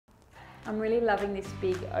I'm really loving this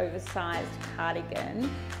big oversized cardigan.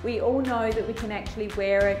 We all know that we can actually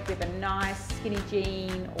wear it with a nice skinny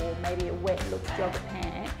jean or maybe a wet look jogger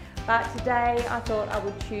pant, but today I thought I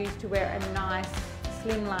would choose to wear a nice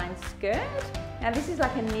slimline skirt. Now this is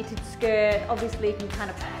like a knitted skirt. Obviously you can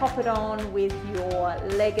kind of pop it on with your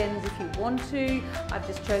leggings if you want to. I've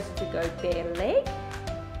just chosen to go bare leg,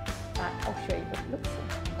 but I'll show you what it looks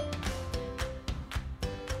like.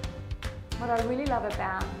 What I really love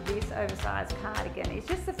about this oversized cardigan is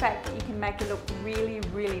just the fact that you can make it look really,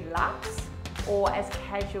 really luxe or as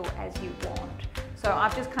casual as you want. So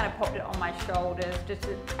I've just kind of popped it on my shoulders just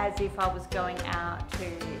as if I was going out to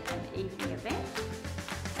an evening event.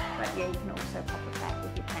 But yeah, you can also pop it back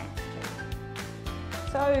with your pants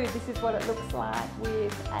too. So this is what it looks like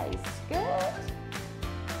with a skirt,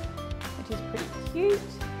 which is pretty cute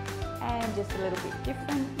and just a little bit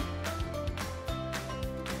different.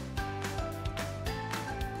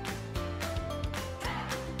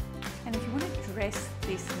 And if you want to dress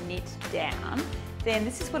this knit down, then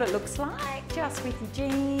this is what it looks like, just with your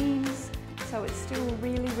jeans. So it's still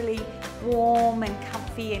really, really warm and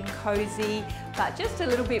comfy and cozy, but just a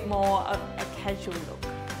little bit more of a casual look.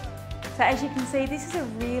 So as you can see, this is a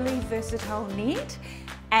really versatile knit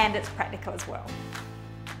and it's practical as well.